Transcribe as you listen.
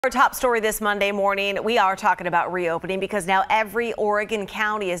Our top story this Monday morning, we are talking about reopening because now every Oregon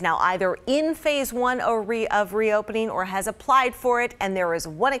county is now either in phase one of reopening or has applied for it, and there is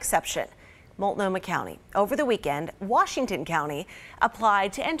one exception, Multnomah County. Over the weekend, Washington County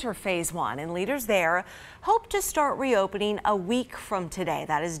applied to enter phase one, and leaders there hope to start reopening a week from today.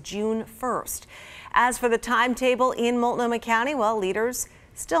 That is June 1st. As for the timetable in Multnomah County, well, leaders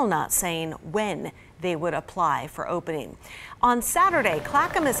still not saying when they would apply for opening. On Saturday,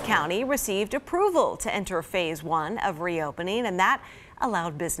 Clackamas County received approval to enter phase one of reopening, and that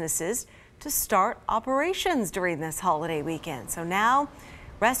allowed businesses to start operations during this holiday weekend. So now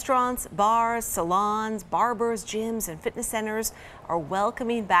restaurants, bars, salons, barbers, gyms, and fitness centers are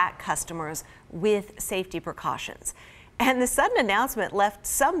welcoming back customers with safety precautions. And the sudden announcement left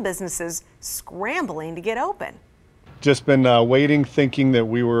some businesses scrambling to get open. Just been waiting, thinking that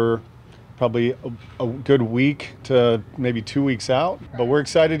we were probably a good week to maybe 2 weeks out, but we're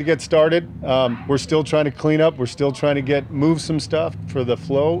excited to get started. We're still trying to clean up. We're still trying to move some stuff for the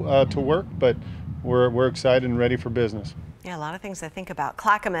flow to work, but we're excited and ready for business. Yeah, a lot of things to think about.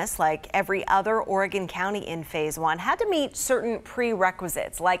 Clackamas, like every other Oregon county in phase one, had to meet certain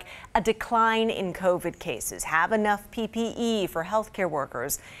prerequisites like a decline in COVID cases, have enough PPE for healthcare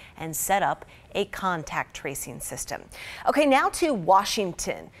workers, and set up a contact tracing system. Okay, now to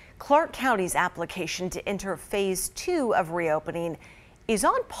Washington. Clark County's application to enter phase two of reopening is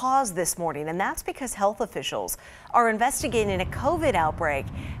on pause this morning, and that's because health officials are investigating a COVID outbreak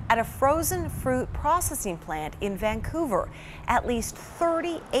at a frozen fruit processing plant in Vancouver. At least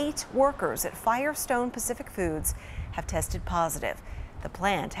 38 workers at Firestone Pacific Foods have tested positive. The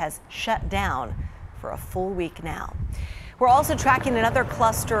plant has shut down for a full week now. We're also tracking another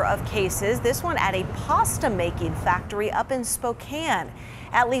cluster of cases, this one at a pasta making factory up in Spokane.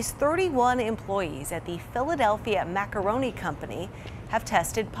 At least 31 employees at the Philadelphia Macaroni Company have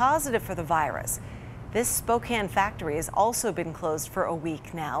tested positive for the virus. This Spokane factory has also been closed for a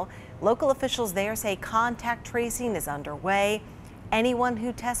week now. Local officials there say contact tracing is underway. Anyone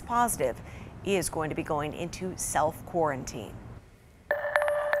who tests positive is going to be going into self-quarantine.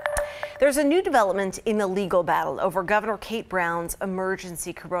 There's a new development in the legal battle over Governor Kate Brown's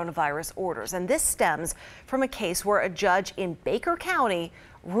emergency coronavirus orders, and this stems from a case where a judge in Baker County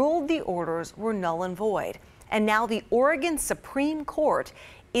ruled the orders were null and void. And now the Oregon Supreme Court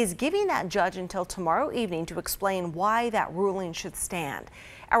is giving that judge until tomorrow evening to explain why that ruling should stand.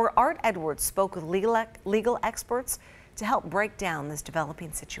 Our Art Edwards spoke with legal experts to help break down this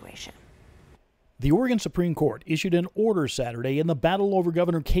developing situation. The Oregon Supreme Court issued an order Saturday in the battle over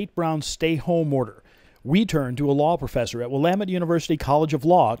Governor Kate Brown's stay-home order. We turn to a law professor at Willamette University College of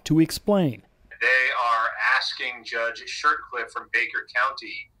Law to explain. They are asking Judge Shirtcliffe from Baker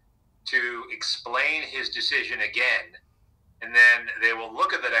County to explain his decision again, and then they will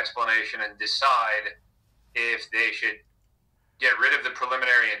look at that explanation and decide if they should get rid of the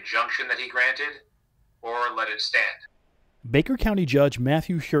preliminary injunction that he granted or let it stand. Baker County Judge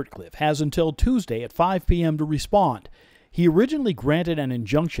Matthew Shirtcliffe has until Tuesday at 5 p.m. to respond. He originally granted an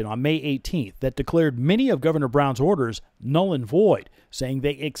injunction on May 18th that declared many of Governor Brown's orders null and void, saying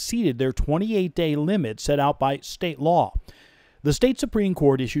they exceeded their 28-day limit set out by state law. The state Supreme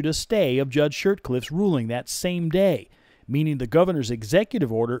Court issued a stay of Judge Shirtcliffe's ruling that same day, meaning the governor's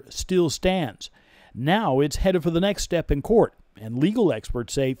executive order still stands. Now it's headed for the next step in court, and legal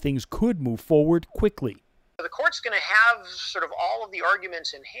experts say things could move forward quickly. The court's going to have sort of all of the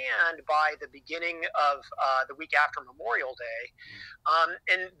arguments in hand by the beginning of the week after Memorial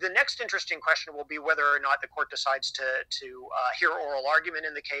Day. And the next interesting question will be whether or not the court decides to hear oral argument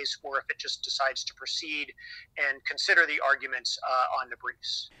in the case, or if it just decides to proceed and consider the arguments on the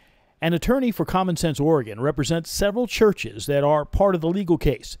briefs. An attorney for Common Sense Oregon represents several churches that are part of the legal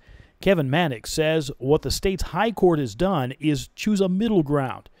case. Kevin Mannix says what the state's high court has done is choose a middle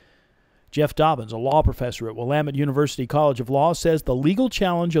ground. Jeff Dobbins, a law professor at Willamette University College of Law, says the legal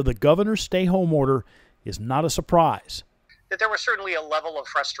challenge of the governor's stay-home order is not a surprise. That there was certainly a level of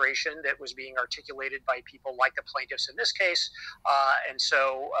frustration that was being articulated by people like the plaintiffs in this case, and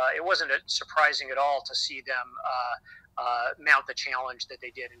so it wasn't surprising at all to see them mount the challenge that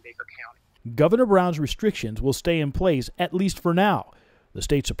they did in Baker County. Governor Brown's restrictions will stay in place, at least for now. The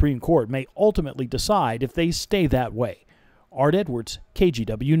state Supreme Court may ultimately decide if they stay that way. Art Edwards,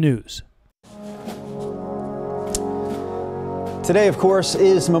 KGW News. Today, of course,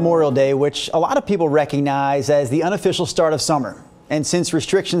 is Memorial Day, which a lot of people recognize as the unofficial start of summer. And since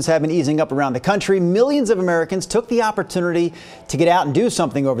restrictions have been easing up around the country, millions of Americans took the opportunity to get out and do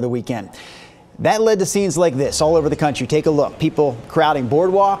something over the weekend. That led to scenes like this all over the country. Take a look. People crowding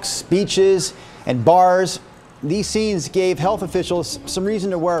boardwalks, beaches, and bars. These scenes gave health officials some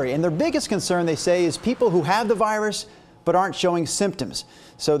reason to worry, and their biggest concern, they say, is people who have the virus but aren't showing symptoms.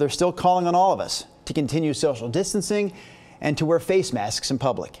 So they're still calling on all of us to continue social distancing and to wear face masks in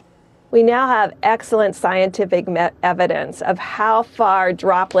public. We now have excellent scientific evidence of how far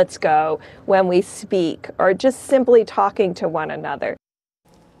droplets go when we speak or just simply talking to one another.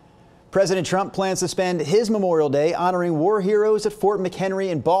 President Trump plans to spend his Memorial Day honoring war heroes at Fort McHenry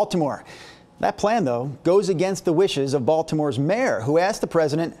in Baltimore. That plan, though, goes against the wishes of Baltimore's mayor, who asked the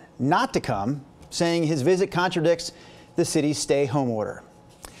president not to come, saying his visit contradicts the city's stay-home order.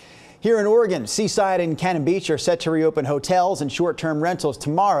 Here in Oregon, Seaside and Cannon Beach are set to reopen hotels and short-term rentals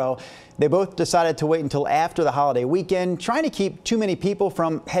tomorrow. They both decided to wait until after the holiday weekend, trying to keep too many people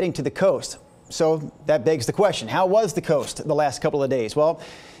from heading to the coast. So that begs the question, how was the coast the last couple of days? Well,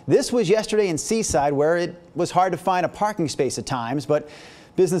 this was yesterday in Seaside, where it was hard to find a parking space at times, but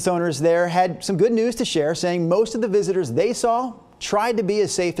business owners there had some good news to share, saying most of the visitors they saw tried to be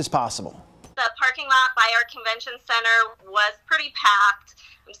as safe as possible. The parking lot by our convention center was pretty packed.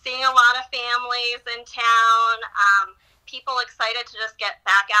 I'm seeing a lot of families in town, people excited to just get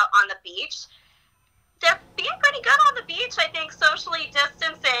back out on the beach. They're being pretty good on the beach, I think, socially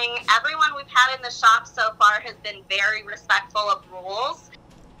distancing. Everyone we've had in the shop so far has been very respectful of rules.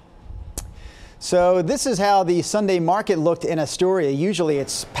 So this is how the Sunday market looked in Astoria. Usually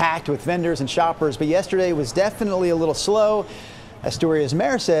it's packed with vendors and shoppers, but yesterday was definitely a little slow. Astoria's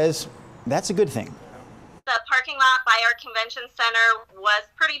mayor says that's a good thing. The parking lot by our convention center was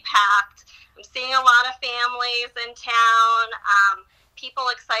pretty packed. I'm seeing a lot of families in town, people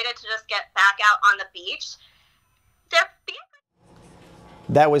excited to just get back out on the beach.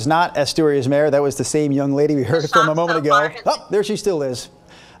 That was not Astoria's mayor. That was the same young lady we heard from a moment ago. Oh, there she still is.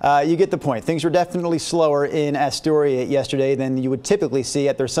 You get the point. Things were definitely slower in Astoria yesterday than you would typically see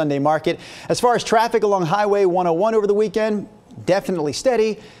at their Sunday market. As far as traffic along Highway 101 over the weekend, definitely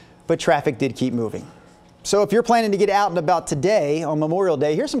steady, but traffic did keep moving. So if you're planning to get out and about today on Memorial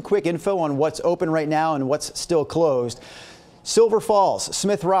Day, here's some quick info on what's open right now and what's still closed. Silver Falls,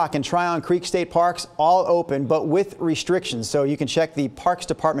 Smith Rock, and Tryon Creek State Parks all open, but with restrictions. So you can check the Parks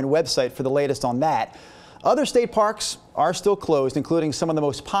Department website for the latest on that. Other state parks are still closed, including some of the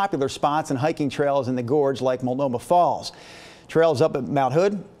most popular spots and hiking trails in the gorge like Multnomah Falls. Trails up at Mount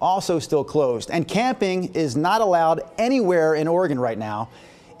Hood also still closed, and camping is not allowed anywhere in Oregon right now.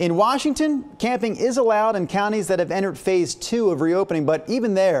 In Washington, camping is allowed in counties that have entered phase 2 of reopening, but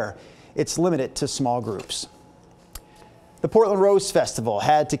even there, it's limited to small groups. The Portland Rose Festival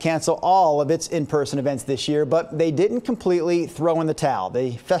had to cancel all of its in-person events this year, but they didn't completely throw in the towel.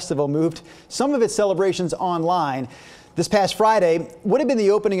 The festival moved some of its celebrations online. This past Friday would have been the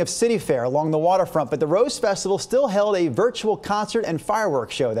opening of City Fair along the waterfront, but the Rose Festival still held a virtual concert and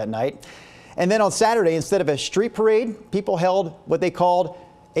fireworks show that night. And then on Saturday, instead of a street parade, people held what they called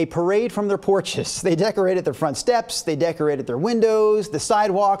a parade from their porches. They decorated their front steps, they decorated their windows, the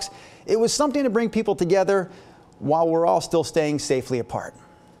sidewalks. It was something to bring people together while we're all still staying safely apart.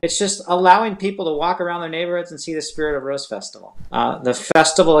 It's just allowing people to walk around their neighborhoods and see the spirit of Rose Festival. The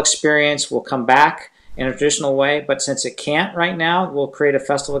festival experience will come back in a traditional way, but since it can't right now, we'll create a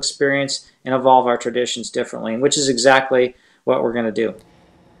festival experience and evolve our traditions differently, which is exactly what we're going to do.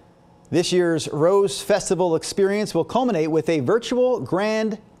 This year's Rose Festival experience will culminate with a virtual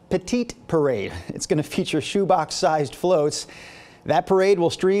Grand Petite Parade. It's going to feature shoebox-sized floats. That parade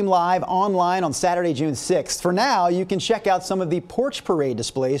will stream live online on Saturday, June 6th. For now, you can check out some of the porch parade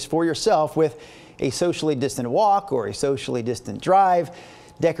displays for yourself with a socially distant walk or a socially distant drive.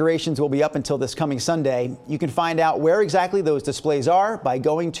 Decorations will be up until this coming Sunday. You can find out where exactly those displays are by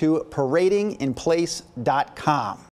going to paradinginplace.com.